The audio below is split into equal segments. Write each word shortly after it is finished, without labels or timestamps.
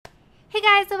Hey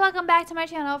guys, and welcome back to my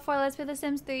channel for Let's Play The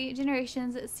Sims 3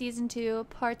 Generations Season 2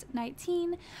 Part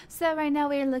 19. So right now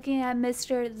we are looking at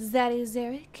Mr. Zaddy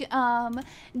Zarek,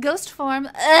 ghost form.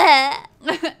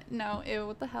 No, ew,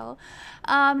 what the hell?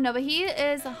 No, but he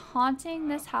is haunting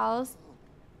this house.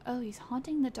 Oh, he's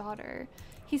haunting the daughter.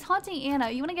 He's haunting Anna.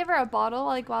 You want to give her a bottle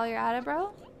like while you're at it,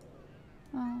 bro?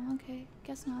 Oh, okay.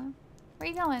 Guess not. Where are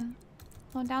you going?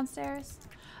 Going downstairs?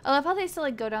 I love how they still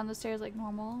like go down the stairs like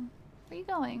normal. Where are you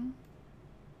going?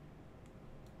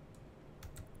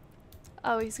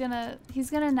 Oh, he's gonna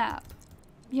nap.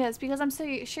 Yes, because I'm so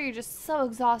sure you're just so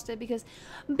exhausted because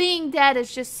being dead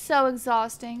is just so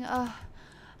exhausting. Ugh,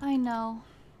 I know.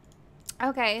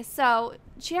 Okay, so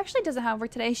she actually doesn't have work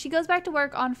today. She goes back to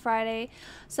work on Friday,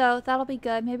 so that'll be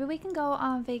good. Maybe we can go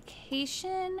on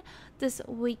vacation this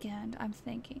weekend, I'm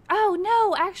thinking. Oh,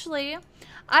 no, actually,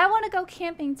 I want to go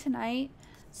camping tonight.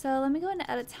 So let me go into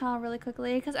edit town really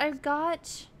quickly because I've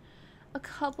got a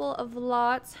couple of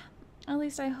lots. At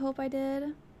least I hope I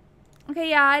did.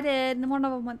 Okay, yeah, I did. One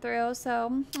of them went through,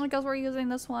 so I guess we're using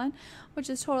this one, which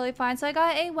is totally fine. So I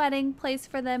got a wedding place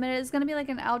for them, and it's going to be like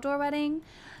an outdoor wedding.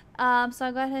 So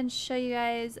I'll go ahead and show you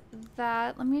guys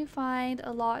that. Let me find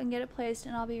a lot and get it placed,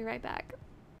 and I'll be right back.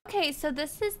 Okay, so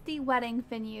this is the wedding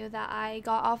venue that I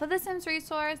got off of the Sims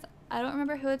resource. I don't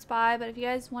remember who it's by, but if you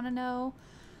guys want to know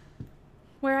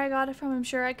where I got it from, I'm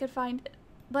sure I could find it.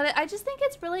 But I just think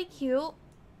it's really cute.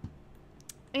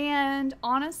 And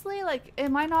honestly, like, it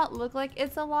might not look like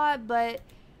it's a lot, but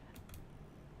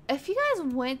if you guys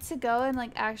went to go and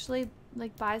like actually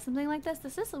like buy something like this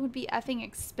would be effing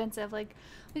expensive. Like,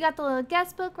 we got the little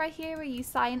guest book right here where you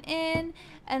sign in,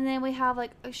 and then we have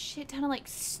like a shit ton of like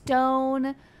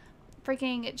stone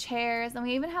freaking chairs, and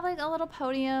we even have like a little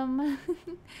podium.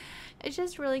 It's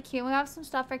just really cute. We have some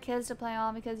stuff for kids to play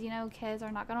on because, you know, kids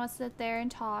are not gonna want to sit there and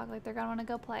talk. Like, they're gonna want to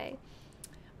go play.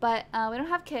 But we don't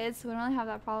have kids, so we don't really have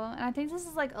that problem. And I think this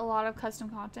is like a lot of custom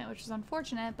content, which is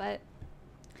unfortunate, but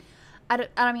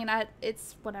I mean,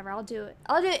 it's whatever. I'll do it.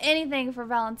 I'll do anything for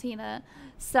Valentina.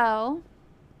 So,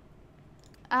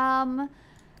 so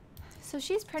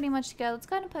she's pretty much good. Let's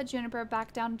go ahead and put Juniper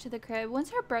back down into the crib. When's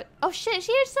her birth? Oh shit,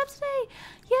 she aged up today.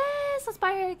 Yes, let's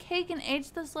buy her a cake and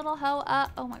age this little hoe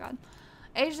up. Oh my god,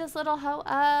 age this little hoe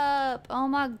up. Oh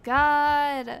my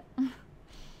god.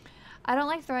 I don't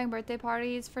like throwing birthday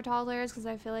parties for toddlers because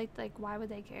I feel like why would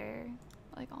they care?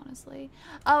 Like, honestly.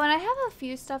 Oh, and I have a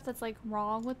few stuff that's like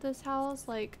wrong with this house.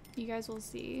 Like, you guys will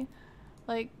see.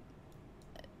 Like,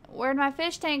 where'd my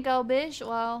fish tank go, bitch?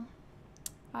 Well,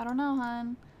 I don't know,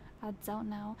 hun. I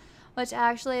don't know. Which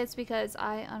actually it's because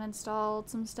I uninstalled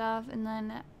some stuff and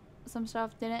then some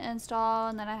stuff didn't install,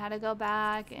 and then I had to go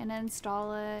back and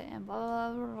install it and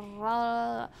blah blah blah,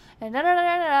 blah and da da da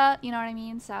da da. You know what I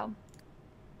mean? So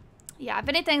yeah, if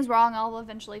anything's wrong, I'll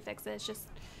eventually fix it. It's just,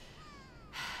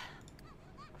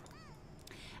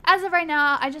 as of right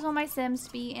now, I just want my Sims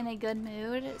to be in a good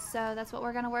mood. So that's what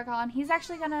we're going to work on. He's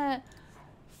actually going to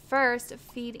first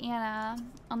feed Anna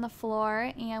on the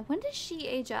floor. And when does she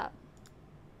age up?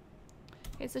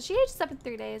 Okay, so she ages up in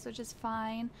 3 days, which is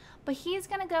fine. But he's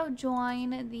going to go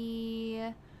join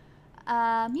the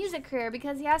music career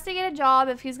because he has to get a job.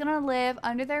 If he's gonna live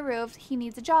under their roof, he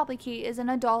needs a job. Like, he is an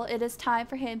adult. It is time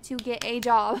for him to get a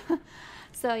job.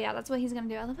 So yeah, that's what he's gonna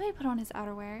do. I love how he put on his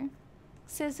outerwear.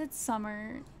 Sis, it's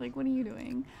summer. Like, what are you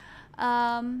doing?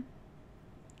 But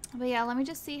yeah, let me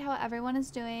just see how everyone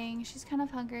is doing. She's kind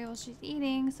of hungry while she's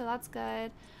eating, so that's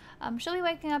good. She'll be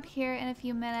waking up here in a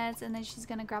few minutes, and then she's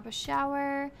gonna grab a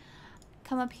shower,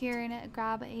 come up here and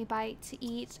grab a bite to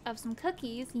eat of some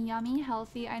cookies. Yummy,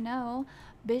 healthy, I know,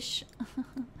 bish.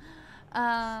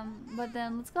 But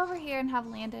then let's go over here and have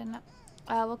Landon.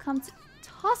 We'll come to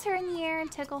toss her in the air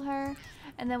and tickle her,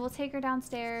 and then we'll take her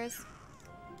downstairs.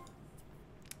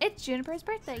 It's Juniper's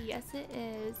birthday. Yes, it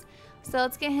is. So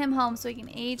let's get him home so we can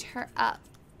age her up.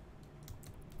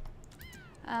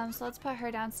 So let's put her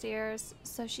downstairs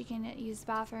so she can use the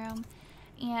bathroom.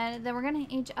 And then we're going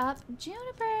to age up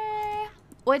Juniper.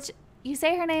 Which, you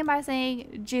say her name by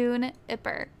saying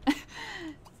June-ipper.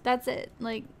 That's it.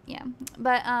 Like, yeah.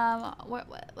 But, what?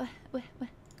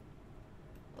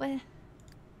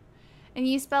 And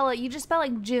you spell it, you just spell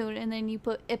like June and then you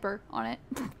put ipper on it.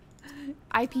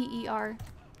 I-P-E-R.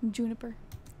 Juniper.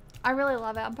 I really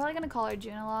love it. I'm probably going to call her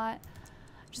June a lot.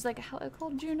 Just like how I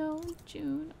called Juno.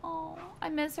 June. Oh, I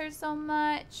miss her so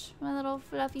much. My little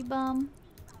fluffy bum.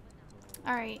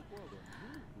 Alright.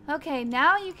 Okay,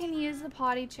 now you can use the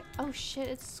potty chair. Oh shit,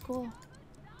 it's school.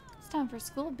 It's time for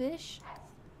school, bish.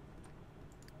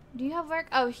 Do you have work?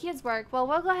 Oh, he has work. Well,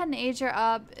 we'll go ahead and age her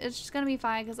up. It's just gonna be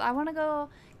fine because I want to go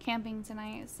camping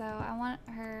tonight. So I want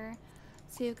her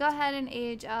to go ahead and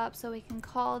age up so we can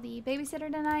call the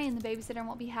babysitter tonight, and the babysitter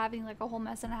won't be having like a whole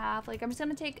mess and a half. Like, I'm just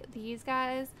gonna take these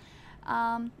guys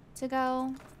to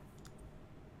go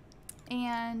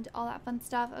and all that fun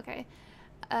stuff. Okay,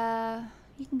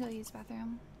 you can go use the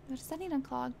bathroom. Does that need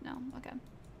unclogged? No. Okay.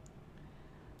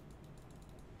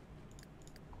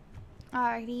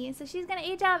 Alrighty, so she's gonna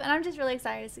age up, and I'm just really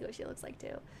excited to see what she looks like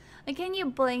too. Like, can you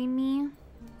blame me?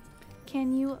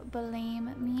 Can you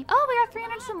blame me? Oh, we got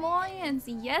 300 simoleons.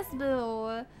 Yes,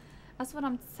 boo. That's what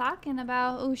I'm talking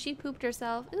about. Oh, she pooped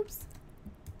herself. Oops.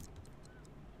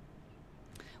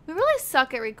 We really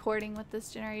suck at recording with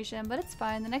this generation, but it's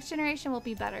fine. The next generation will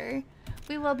be better.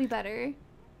 We will be better.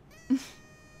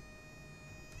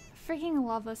 Freaking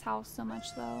love this house so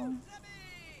much, though.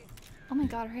 Oh my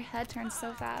god, her head turns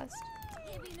so fast.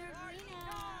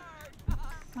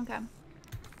 Okay.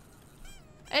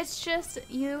 It's just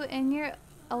you and your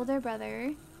older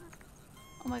brother.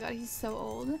 Oh my god, he's so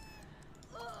old.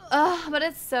 Ugh, but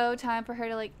it's so time for her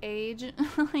to like age.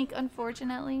 Like,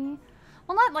 unfortunately.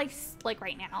 Well, not like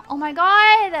right now. Oh my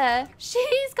god!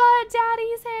 She's got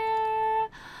daddy's hair!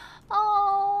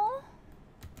 Oh.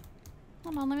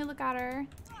 Hold on, let me look at her.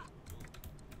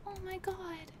 Oh my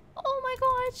god. Oh my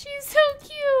god, she's so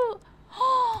cute!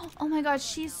 Oh my god,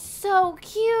 she's so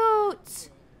cute!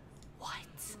 What?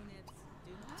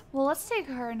 Well, let's take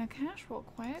her in a cash real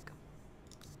quick.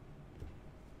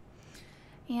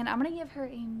 And I'm gonna give her a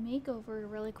makeover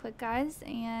really quick, guys.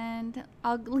 And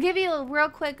I'll give you a real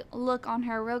quick look on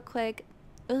her real quick.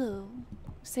 Ooh.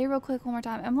 Say real quick one more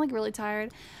time. I'm like really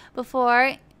tired.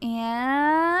 Before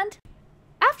and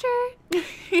after.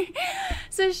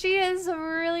 So she is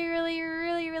really, really,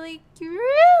 really, really,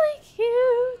 really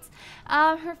cute.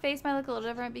 Her face might look a little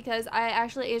different because I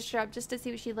actually aged her up just to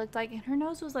see what she looked like, and her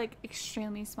nose was like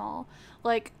extremely small,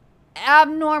 like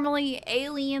abnormally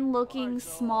alien looking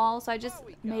small, so I just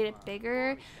made it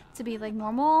bigger to be like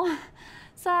normal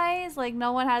size. Like,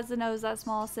 no one has a nose that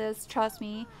small, sis, trust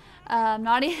me.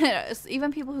 Not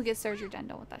even people who get surgery done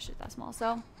don't want that shit that small.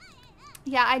 So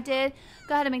yeah, I did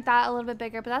go ahead and make that a little bit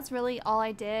bigger, but that's really all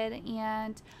I did.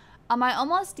 And I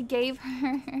almost gave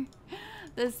her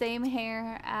the same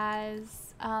hair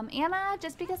as Anna,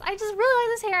 just because I just really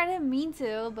like this hair. I didn't mean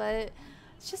to, but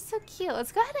it's just so cute.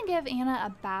 Let's go ahead and give Anna a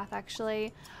bath,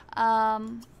 actually.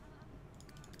 And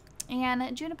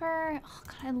Juniper, oh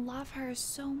god, I love her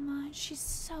so much. She's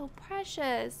so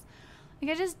precious.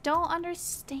 Like, I just don't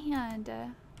understand.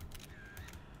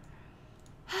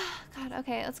 God,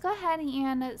 okay, let's go ahead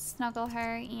and snuggle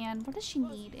her. And what does she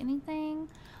need? Anything?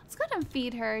 Let's go ahead and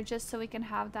feed her just so we can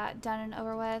have that done and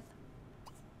over with.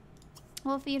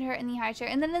 We'll feed her in the high chair.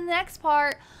 And then in the next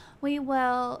part, we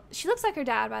will... She looks like her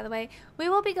dad, by the way. We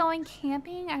will be going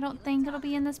camping. I don't think it'll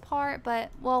be in this part, but...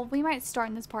 Well, we might start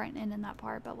in this part and end in that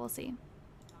part, but we'll see.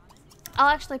 I'll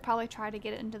actually probably try to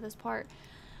get it into this part.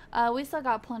 We still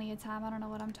got plenty of time. I don't know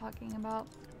what I'm talking about.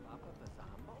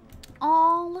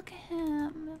 Oh, look at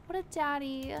him. What a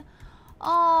daddy.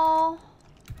 Oh.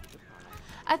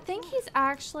 I think he's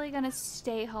actually going to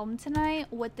stay home tonight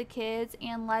with the kids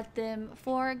and let them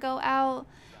four go out.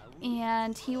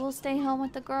 And he will stay home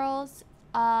with the girls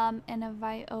and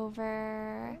invite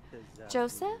over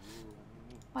Joseph.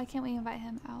 Why can't we invite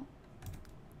him out?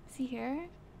 Is he here?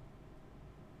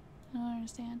 I don't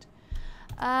understand.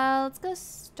 Let's go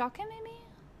stalk him, maybe?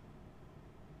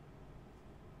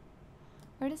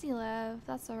 Where does he live?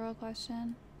 That's the real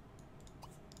question.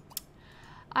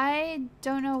 I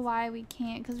don't know why we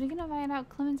can't, because we can invite out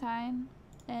Clementine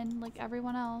and like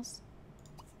everyone else.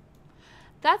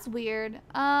 That's weird.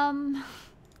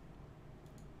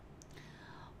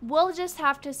 We'll just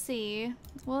have to see.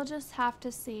 We'll just have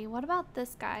to see. What about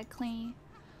this guy, Clee?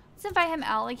 Let's invite him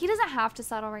out. Like, he doesn't have to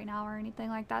settle right now or anything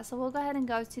like that. So we'll go ahead and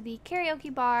go to the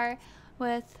karaoke bar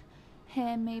with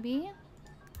him, maybe.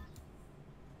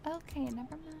 Okay, never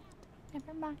mind.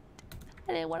 Never mind.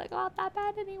 I didn't want to go out that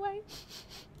bad anyway.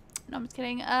 No, I'm just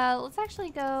kidding. Let's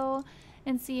actually go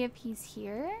and see if he's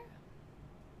here.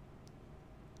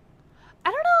 I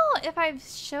don't know if I've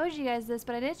showed you guys this,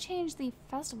 but I did change the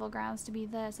festival grounds to be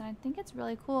this, and I think it's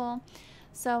really cool.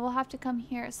 So we'll have to come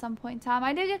here at some point in time.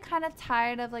 I do get kind of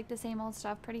tired of like the same old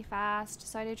stuff pretty fast,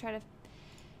 so I do try to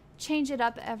change it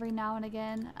up every now and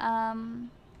again.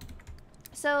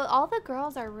 So all the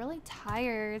girls are really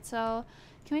tired, so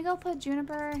can we go put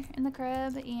Juniper in the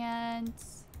crib and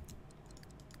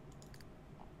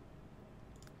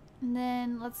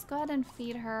then let's go ahead and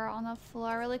feed her on the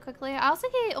floor really quickly. I also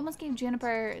almost gave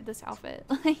Juniper this outfit.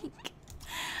 Like,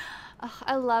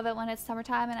 I love it when it's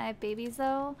summertime and I have babies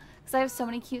though, because I have so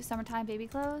many cute summertime baby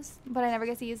clothes, but I never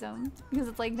get to use them because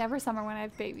it's like never summer when I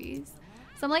have babies.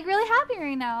 So I'm like really happy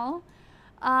right now.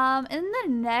 In the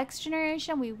next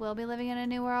generation, we will be living in a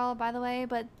new world, by the way,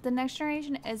 but the next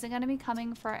generation isn't going to be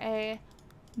coming for a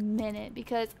minute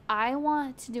because I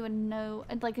want to do a new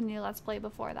Let's Play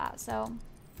before that. So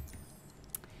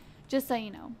just so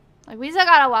you know, like we still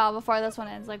got a while before this one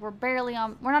ends. Like we're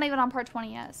not even on part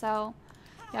 20 yet. So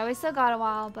yeah, we still got a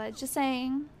while, but just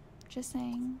saying.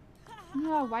 Oh my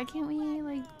God, why can't we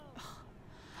like,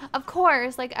 of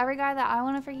course, like every guy that I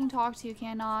want to freaking talk to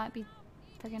cannot be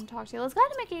freaking talk to. Let's go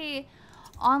ahead and make a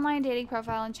online dating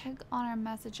profile and check on our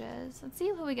messages. Let's see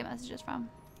who we get messages from.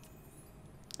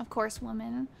 Of course,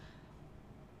 women.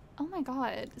 Oh my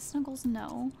God, Snuggles,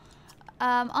 no.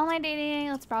 Online dating,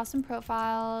 let's browse some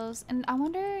profiles. And I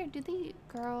wonder, do the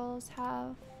girls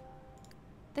have...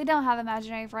 They don't have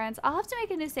imaginary friends. I'll have to make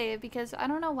a new save because I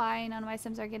don't know why none of my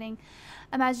Sims are getting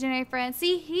imaginary friends.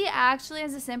 See, he actually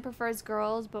as a Sim prefers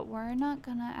girls, but we're not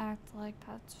gonna act like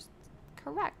that's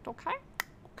correct, okay?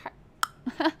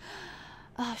 Okay.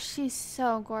 Oh, she's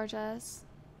so gorgeous.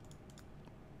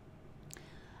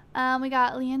 We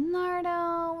got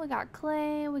Leonardo, we got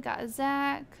Clay, we got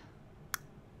Zach.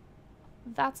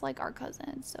 That's like our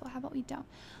cousin, so how about we don't?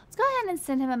 Let's go ahead and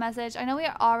send him a message. I know we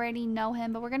already know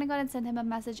him, but we're gonna go ahead and send him a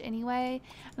message anyway.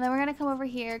 And then we're gonna come over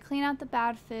here, clean out the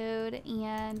bad food,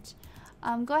 and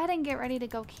go ahead and get ready to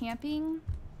go camping.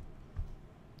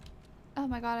 Oh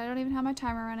my God, I don't even have my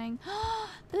timer running.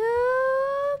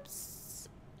 Oops.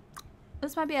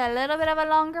 This might be a little bit of a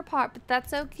longer part, but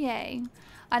that's okay.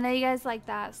 I know you guys like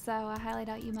that, so I highly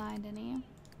doubt you mind any.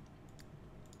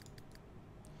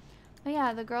 But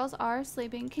yeah, the girls are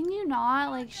sleeping. Can you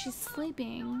not? Like, she's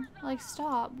sleeping. Like,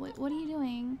 stop. What are you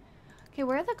doing? Okay,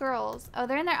 where are the girls? Oh,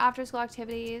 they're in their after-school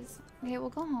activities. Okay, we'll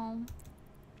go home.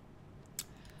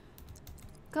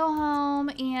 Go home,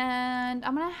 and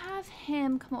I'm gonna have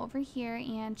him come over here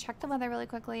and check the weather really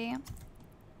quickly.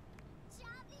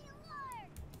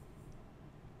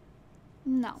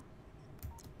 No.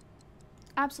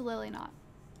 Absolutely not.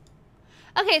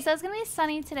 Okay, so it's gonna be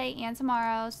sunny today and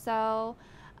tomorrow, so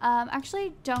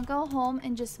actually don't go home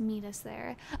and just meet us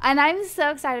there. And I'm so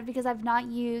excited because I've not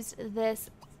used this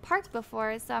park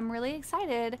before, so I'm really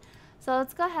excited. So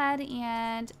let's go ahead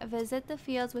and visit the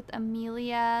fields with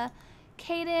Amelia,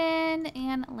 Kaden,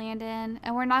 and Landon.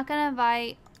 And we're not gonna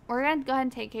invite, we're gonna go ahead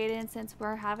and take Kaden since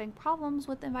we're having problems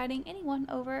with inviting anyone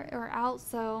over or out.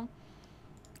 So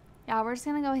yeah, we're just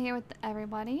gonna go here with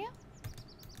everybody.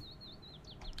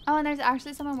 Oh, and there's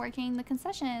actually someone working the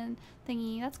concession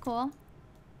thingy. That's cool.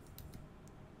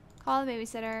 Call the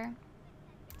babysitter.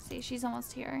 See, she's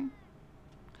almost here. And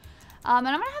I'm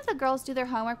gonna have the girls do their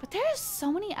homework, but there's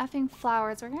so many effing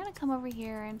flowers. We're gonna come over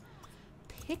here and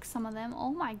pick some of them.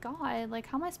 Oh my God, like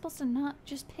how am I supposed to not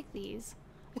just pick these?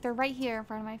 Like they're right here in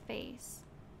front of my face.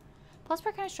 Plus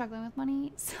we're kind of struggling with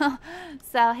money, so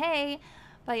hey.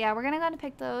 But yeah, we're gonna go ahead and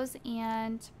pick those,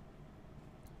 and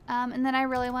then I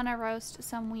really want to roast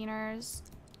some wieners.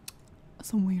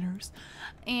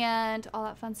 And all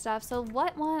that fun stuff. So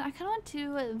what one? I kind of want to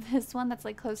do this one that's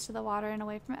like close to the water and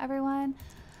away from everyone.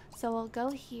 So we'll go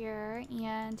here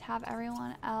and have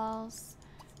everyone else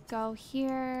go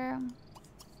here.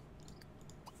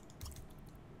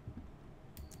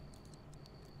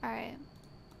 All right.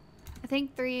 I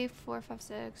think 3, 4, 5,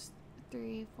 6.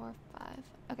 3, 4, 5.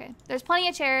 Okay. There's plenty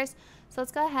of chairs. So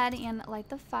let's go ahead and light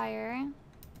the fire.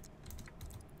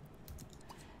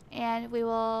 And we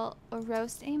will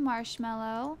roast a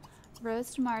marshmallow.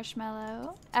 Roast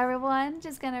marshmallow. Everyone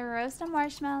just gonna roast a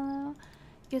marshmallow.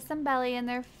 Get some belly in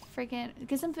their freaking,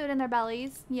 get some food in their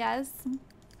bellies. Yes.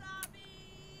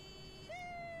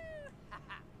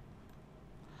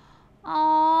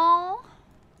 Aww.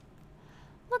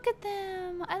 Look at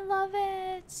them. I love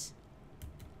it.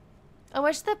 I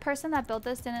wish the person that built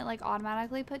this didn't like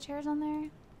automatically put chairs on there.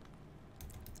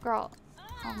 Girl.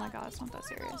 Oh my God, it's not that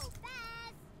serious.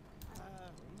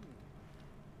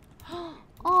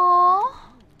 Aww.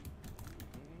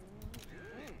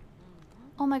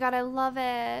 Oh my God, I love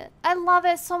it. I love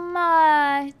it so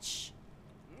much.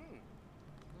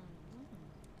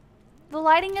 The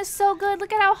lighting is so good.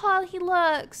 Look at how hot he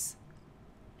looks.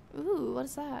 Ooh, what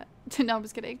is that? No, I'm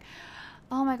just kidding.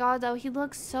 Oh my God, though, he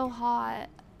looks so hot.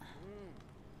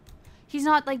 He's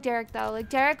not like Derek, though. Like,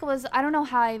 Derek was... I don't know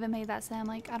how I even made that sound.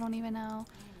 Like, I don't even know.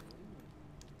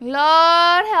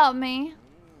 Lord help me.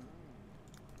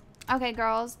 Okay,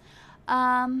 girls.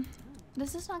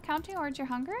 This is not counting towards your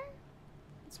hunger?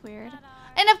 It's weird.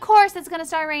 And of course, it's gonna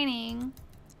start raining.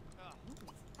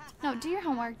 No, do your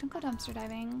homework. Don't go dumpster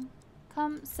diving.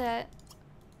 Come sit.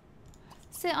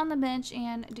 Sit on the bench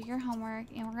and do your homework.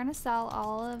 And we're gonna sell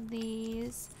all of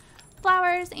these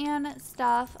flowers and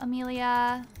stuff.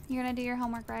 Amelia, you're gonna do your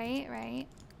homework, right? Right.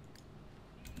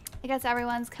 I guess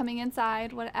everyone's coming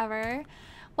inside. Whatever.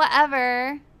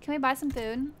 Whatever. Can we buy some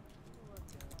food?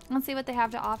 Let's see what they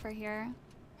have to offer here.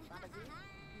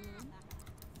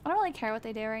 I don't really care what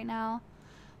they do right now.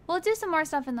 We'll do some more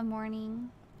stuff in the morning.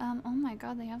 Oh my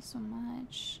god, they have so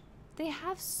much. They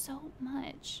have so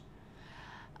much.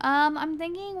 I'm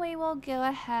thinking we will go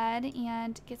ahead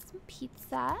and get some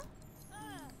pizza.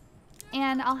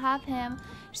 And I'll have him,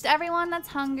 just everyone that's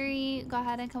hungry, go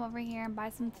ahead and come over here and buy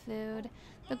some food.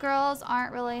 The girls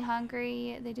aren't really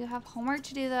hungry. They do have homework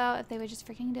to do though. If they would just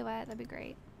freaking do it, that'd be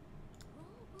great.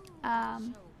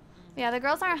 Yeah, the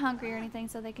girls aren't hungry or anything,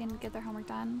 so they can get their homework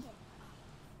done.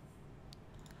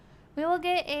 We will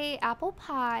get a apple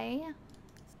pie.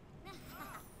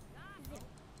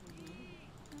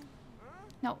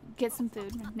 No, get some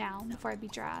food now before I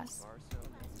beat your ass.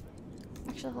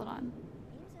 Actually, hold on.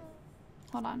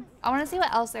 Hold on. I want to see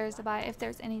what else there is to buy, if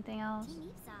there's anything else.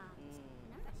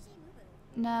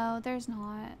 No, there's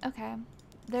not. Okay.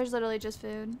 There's literally just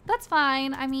food. That's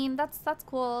fine. I mean, that's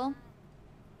cool.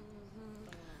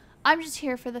 I'm just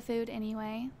here for the food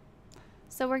anyway.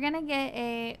 So we're gonna get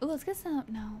a... Ooh, let's get some...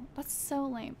 No, that's so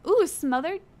lame. Ooh,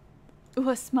 smothered... Ooh,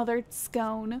 a smothered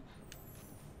scone.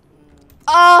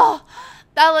 Oh!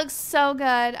 That looks so good.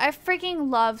 I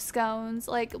freaking love scones.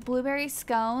 Like, blueberry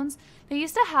scones. They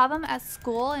used to have them at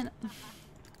school and...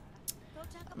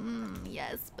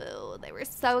 yes, boo. They were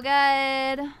so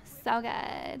good. So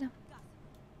good.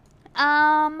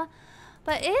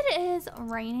 But it is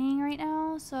raining right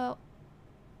now, so...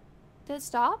 Did it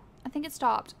stop? I think it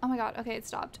stopped. Oh my god. Okay, it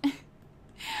stopped.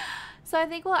 So I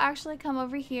think we'll actually come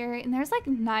over here, and there's like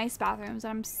nice bathrooms, and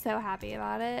I'm so happy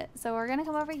about it. So we're gonna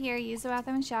come over here, use the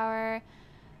bathroom and shower.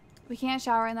 We can't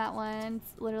shower in that one.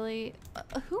 It's literally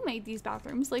who made these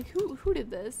bathrooms? Like who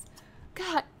did this?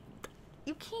 God,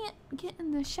 you can't get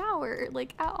in the shower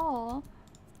like at all.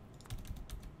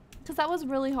 Cause that was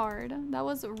really hard. That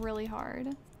was really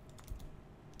hard.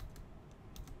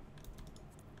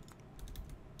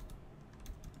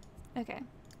 Okay.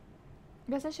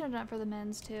 I guess I should have done it for the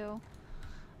men's too.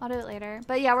 I'll do it later.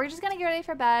 But yeah, we're just gonna get ready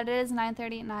for bed. It is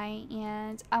 9:30 at night,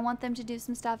 and I want them to do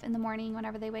some stuff in the morning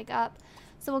whenever they wake up.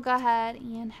 So we'll go ahead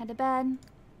and head to bed.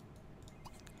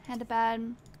 Head to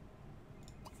bed.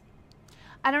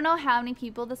 I don't know how many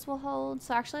people this will hold,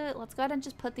 so actually let's go ahead and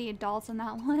just put the adults in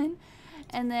that one.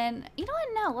 And then, you know what?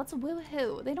 No, let's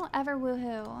woohoo. They don't ever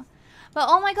woohoo. But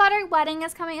oh my god, our wedding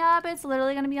is coming up. It's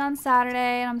literally gonna be on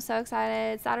Saturday, and I'm so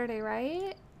excited. It's Saturday,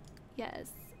 right? Yes.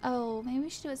 Oh, maybe we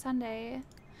should do it Sunday.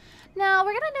 No,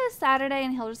 we're gonna do it Saturday,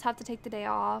 and he'll just have to take the day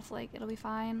off. Like, it'll be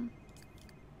fine.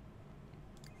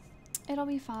 It'll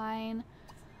be fine.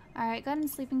 Alright, go ahead and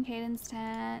sleep in Caden's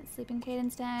tent. Sleep in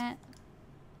Caden's tent.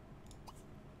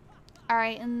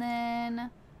 Alright, and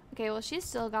then... Okay, well, you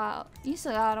still got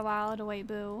a while to wait,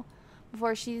 boo.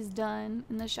 Before she's done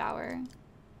in the shower.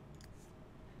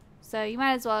 So you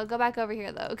might as well go back over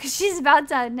here, though, because she's about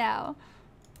done now.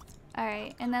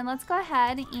 Alright, and then let's go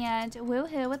ahead and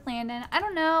woohoo with Landon. I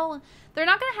don't know. They're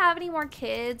not going to have any more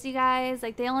kids, you guys.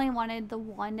 Like, they only wanted the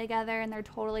one together, and they're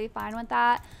totally fine with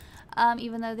that.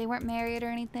 Even though they weren't married or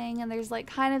anything. And there's, like,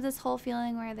 kind of this whole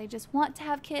feeling where they just want to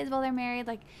have kids while they're married.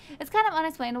 Like, it's kind of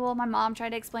unexplainable. My mom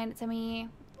tried to explain it to me.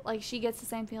 Like, she gets the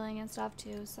same feeling and stuff,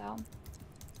 too, so.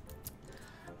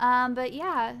 But,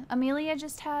 yeah. Amelia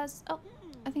just has... Oh,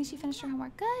 I think she finished her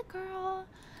homework. Good girl.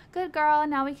 Good girl.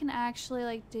 Now we can actually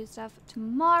like do stuff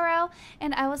tomorrow,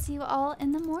 and I will see you all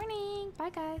in the morning. Bye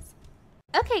guys.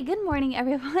 Okay, good morning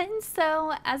everyone.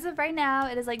 So as of right now,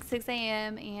 it is like 6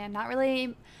 a.m. and not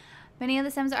really many of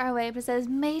the Sims are awake, but it says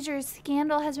major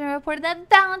scandal has been reported that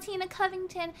Valentina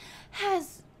Covington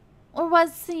has or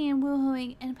was seen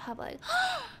woohooing in public.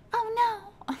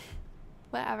 Oh no.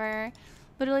 Whatever.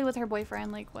 Literally with her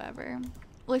boyfriend, like whatever.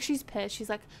 Like, she's pissed. She's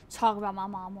like, talk about my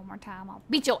mom one more time. I'll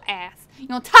beat your ass. You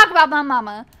know, talk about my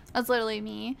mama. That's literally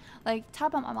me. Like, talk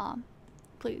about my mom.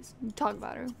 Please, talk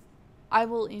about her. I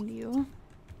will end you.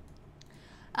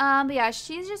 But yeah,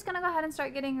 she's just gonna go ahead and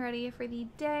start getting ready for the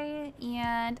day.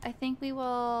 And I think we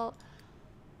will...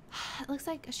 It looks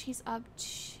like she's up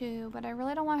too. But I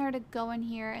really don't want her to go in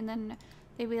here and then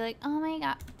they'd be like, oh my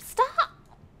god. Stop!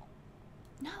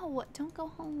 No, don't go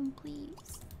home,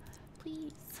 please.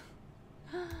 Please.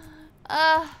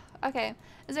 Okay.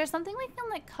 Is there something we can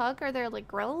like cook? Are there like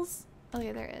grills? Oh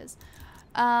yeah, there is.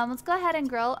 Let's go ahead and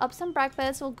grill up some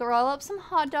breakfast. We'll grill up some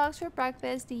hot dogs for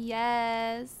breakfast.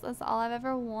 Yes, that's all I've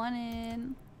ever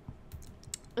wanted.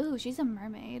 Ooh, she's a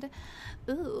mermaid.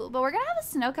 Ooh, but we're gonna have a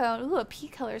snow cone. Ooh, a pea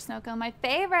color snow cone. My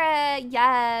favorite.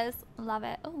 Yes, love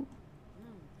it. Ooh.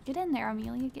 Get in there,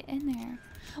 Amelia. Get in there.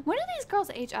 When do these girls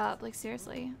age up? Like,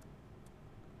 seriously.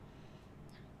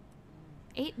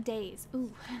 8 days.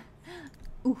 Ooh.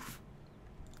 Oof.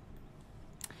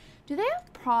 Do they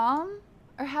have prom?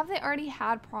 Or have they already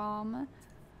had prom?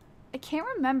 I can't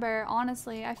remember,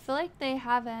 honestly. I feel like they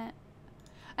haven't.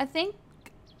 I think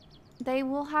they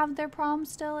will have their prom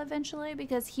still eventually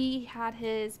because he had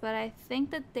his, but I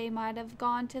think that they might have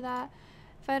gone to that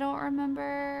if I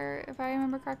remember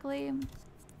correctly.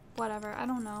 Whatever, I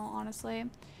don't know, honestly.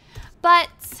 But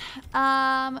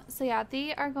so yeah,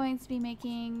 they are going to be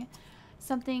making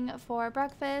something for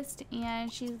breakfast,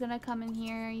 and she's gonna come in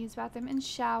here, use the bathroom and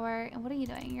shower. And what are you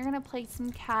doing? You're gonna play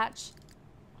some catch.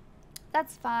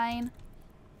 That's fine.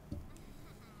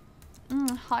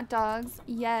 Hot dogs,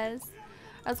 yes.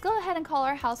 Let's go ahead and call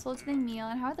our household to the meal.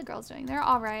 And how are the girls doing? They're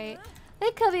all right.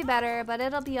 They could be better, but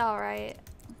it'll be all right.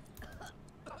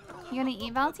 You gonna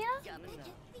eat, Valentina?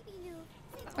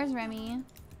 Where's Remy?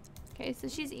 Okay, so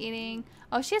she's eating.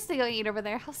 Oh, she has to go eat over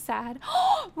there. How sad.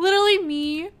 Literally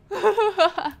me.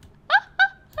 I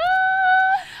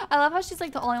love how she's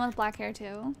like the only one with black hair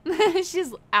too.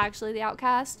 She's actually the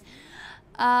outcast.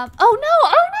 Oh no!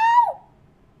 Oh no!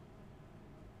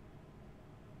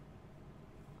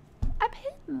 I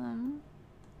hit them.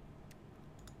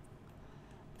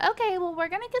 Okay, well, we're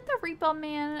gonna get the repo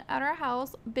man at our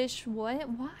house. Bish, what?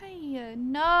 Why?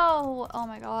 No! Oh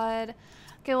my god.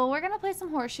 Okay, well, we're gonna play some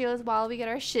horseshoes while we get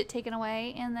our shit taken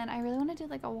away. And then I really want to do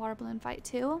like a water balloon fight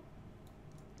too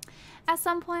at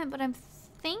some point, but I'm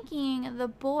thinking the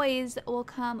boys will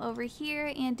come over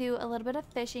here and do a little bit of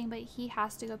fishing, but he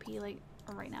has to go pee like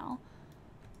right now.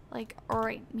 Like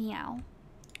right meow.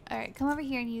 Alright, come over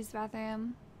here and use the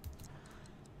bathroom.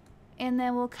 And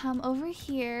then we'll come over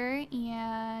here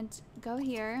and go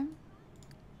here.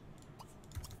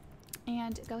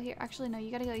 And go here. Actually, no,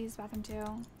 you gotta go use the bathroom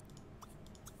too.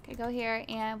 Okay, go here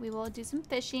and we will do some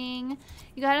fishing.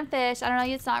 You go ahead and fish. I don't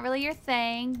know, it's not really your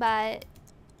thing, but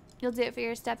you'll do it for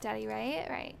your stepdaddy, right?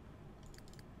 Right.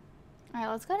 Alright,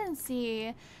 let's go ahead and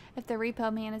see if the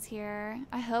repo man is here.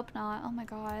 I hope not. Oh my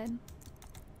god.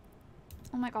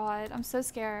 Oh my god, I'm so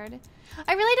scared.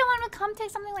 I really don't want him to come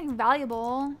take something like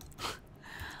valuable.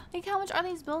 Like, how much are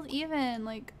these bills even?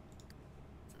 Like,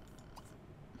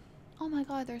 oh my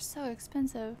god, they're so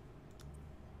expensive.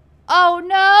 Oh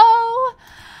no!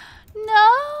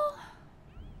 No!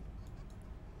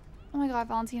 Oh my god,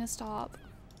 Valentina, stop.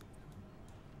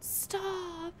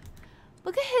 Stop.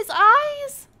 Look at his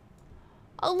eyes.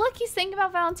 Oh, look, he's thinking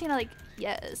about Valentina like,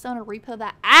 yes, I want to repo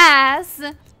that ass.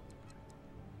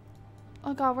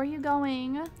 Oh god, where are you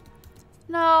going?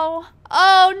 No.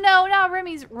 Oh no, now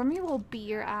Remy will beat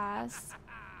your ass.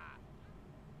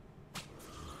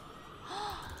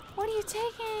 What are you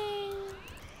taking?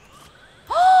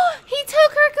 Oh, he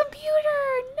took her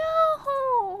computer. No.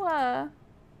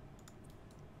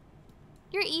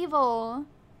 You're evil.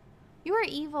 You are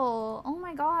evil. Oh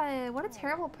my god, what a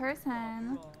terrible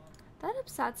person. That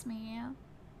upsets me.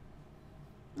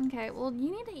 Okay, well,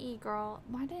 you need to eat, girl.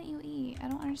 Why didn't you eat? I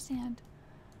don't understand.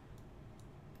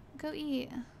 Go eat.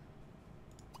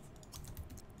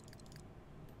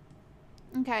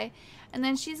 Okay, and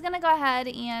then she's gonna go ahead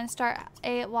and start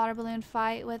a water balloon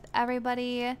fight with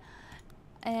everybody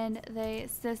and the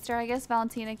sister. I guess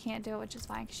Valentina can't do it, which is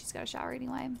fine because she's got a shower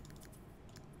anyway.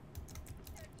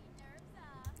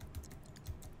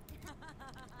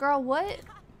 Girl, what?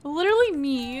 Literally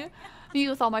me. Me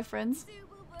with all my friends.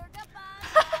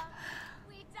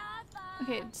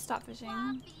 Okay, stop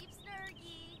fishing.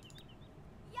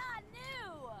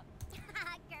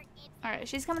 Alright,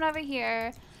 she's coming over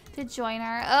here to join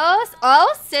her.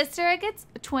 Oh, sister gets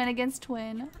twin against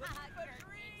twin.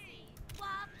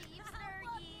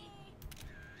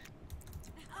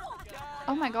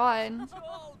 Oh my god.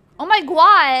 Oh my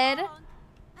god.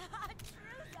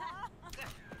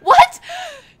 What?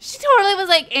 She totally was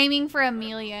like aiming for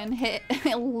Amelia and hit.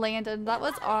 It landed. That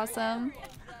was awesome.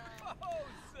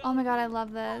 Oh my god, I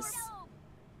love this.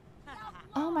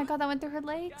 Oh my god, that went through her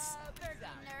legs.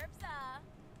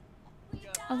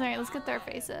 Alright, let's get their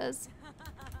faces.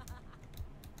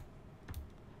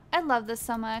 I love this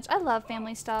so much. I love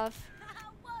family stuff.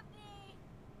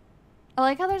 I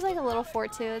like how there's like a little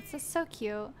fort too. It's just so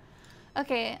cute.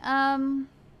 Okay,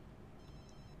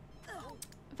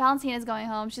 Valentina's going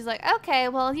home. She's like, okay,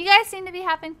 well, you guys seem to be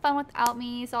having fun without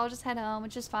me, so I'll just head home,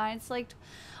 which is fine. It's like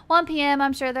 1 p.m.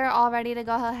 I'm sure they're all ready to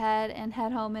go ahead and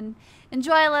head home and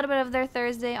enjoy a little bit of their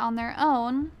Thursday on their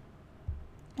own,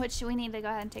 which we need to go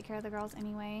ahead and take care of the girls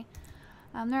anyway.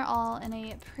 They're all in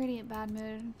a pretty bad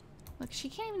mood. Look, she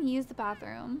can't even use the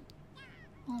bathroom.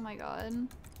 Oh my god.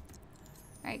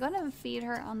 Alright, go ahead and feed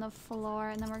her on the floor.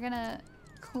 And then we're gonna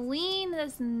clean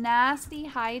this nasty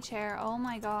high chair. Oh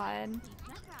my god.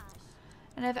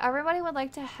 And if everybody would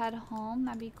like to head home,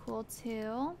 that'd be cool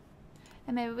too.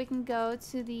 And maybe we can go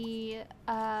to the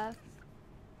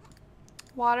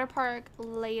water park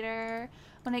later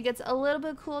when it gets a little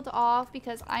bit cooled off,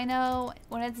 because I know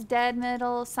when it's dead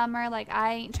middle summer, like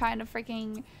I ain't trying to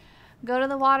freaking go to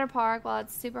the water park while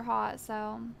it's super hot.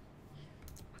 So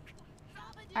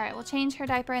alright, we'll change her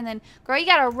diaper, and then girl, you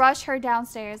gotta rush her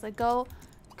downstairs. Like go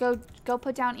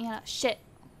put down Anna. Shit.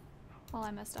 Well,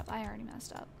 I messed up. I already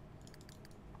messed up.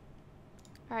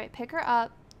 Alright, pick her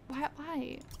up.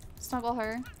 Why? Snuggle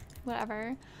her.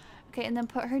 Whatever. Okay, and then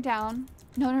put her down.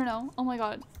 No. Oh my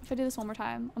god. If I do this one more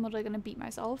time, I'm literally gonna beat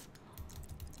myself.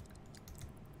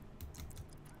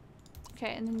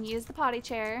 Okay, and then use the potty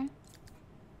chair.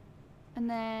 And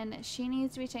then she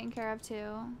needs to be taken care of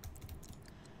too.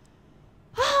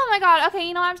 Oh my god. Okay,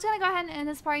 you know what? I'm just gonna go ahead and end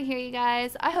this part here, you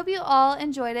guys. I hope you all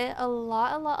enjoyed it a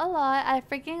lot. I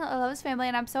freaking love this family,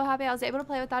 and I'm so happy I was able to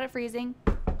play without it freezing.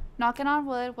 Knocking on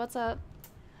wood. What's up?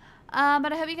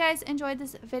 But I hope you guys enjoyed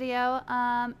this video.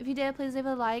 If you did, please leave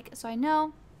a like so I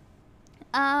know.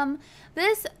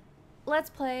 This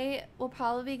Let's Play will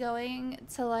probably be going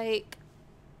to like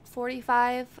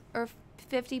 45 or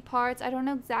 50 parts. I don't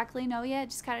exactly know yet. It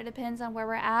just kind of depends on where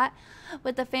we're at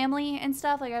with the family and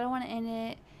stuff. Like I don't want to end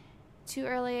it too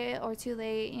early or too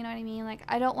late. You know what I mean? Like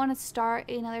I don't want to start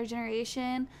another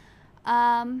generation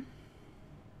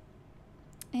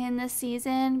in this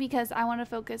season, because I want to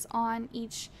focus on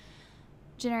each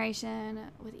generation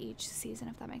with each season,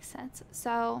 if that makes sense.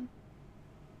 So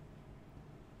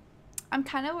I'm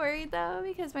kind of worried though,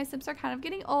 because my Sims are kind of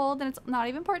getting old and it's not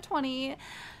even part 20,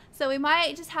 so we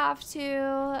might just have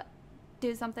to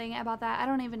do something about that. I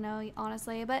don't even know,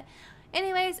 honestly. But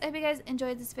anyways, I hope you guys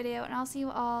enjoyed this video, and I'll see you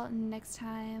all next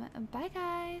time. Bye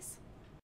guys.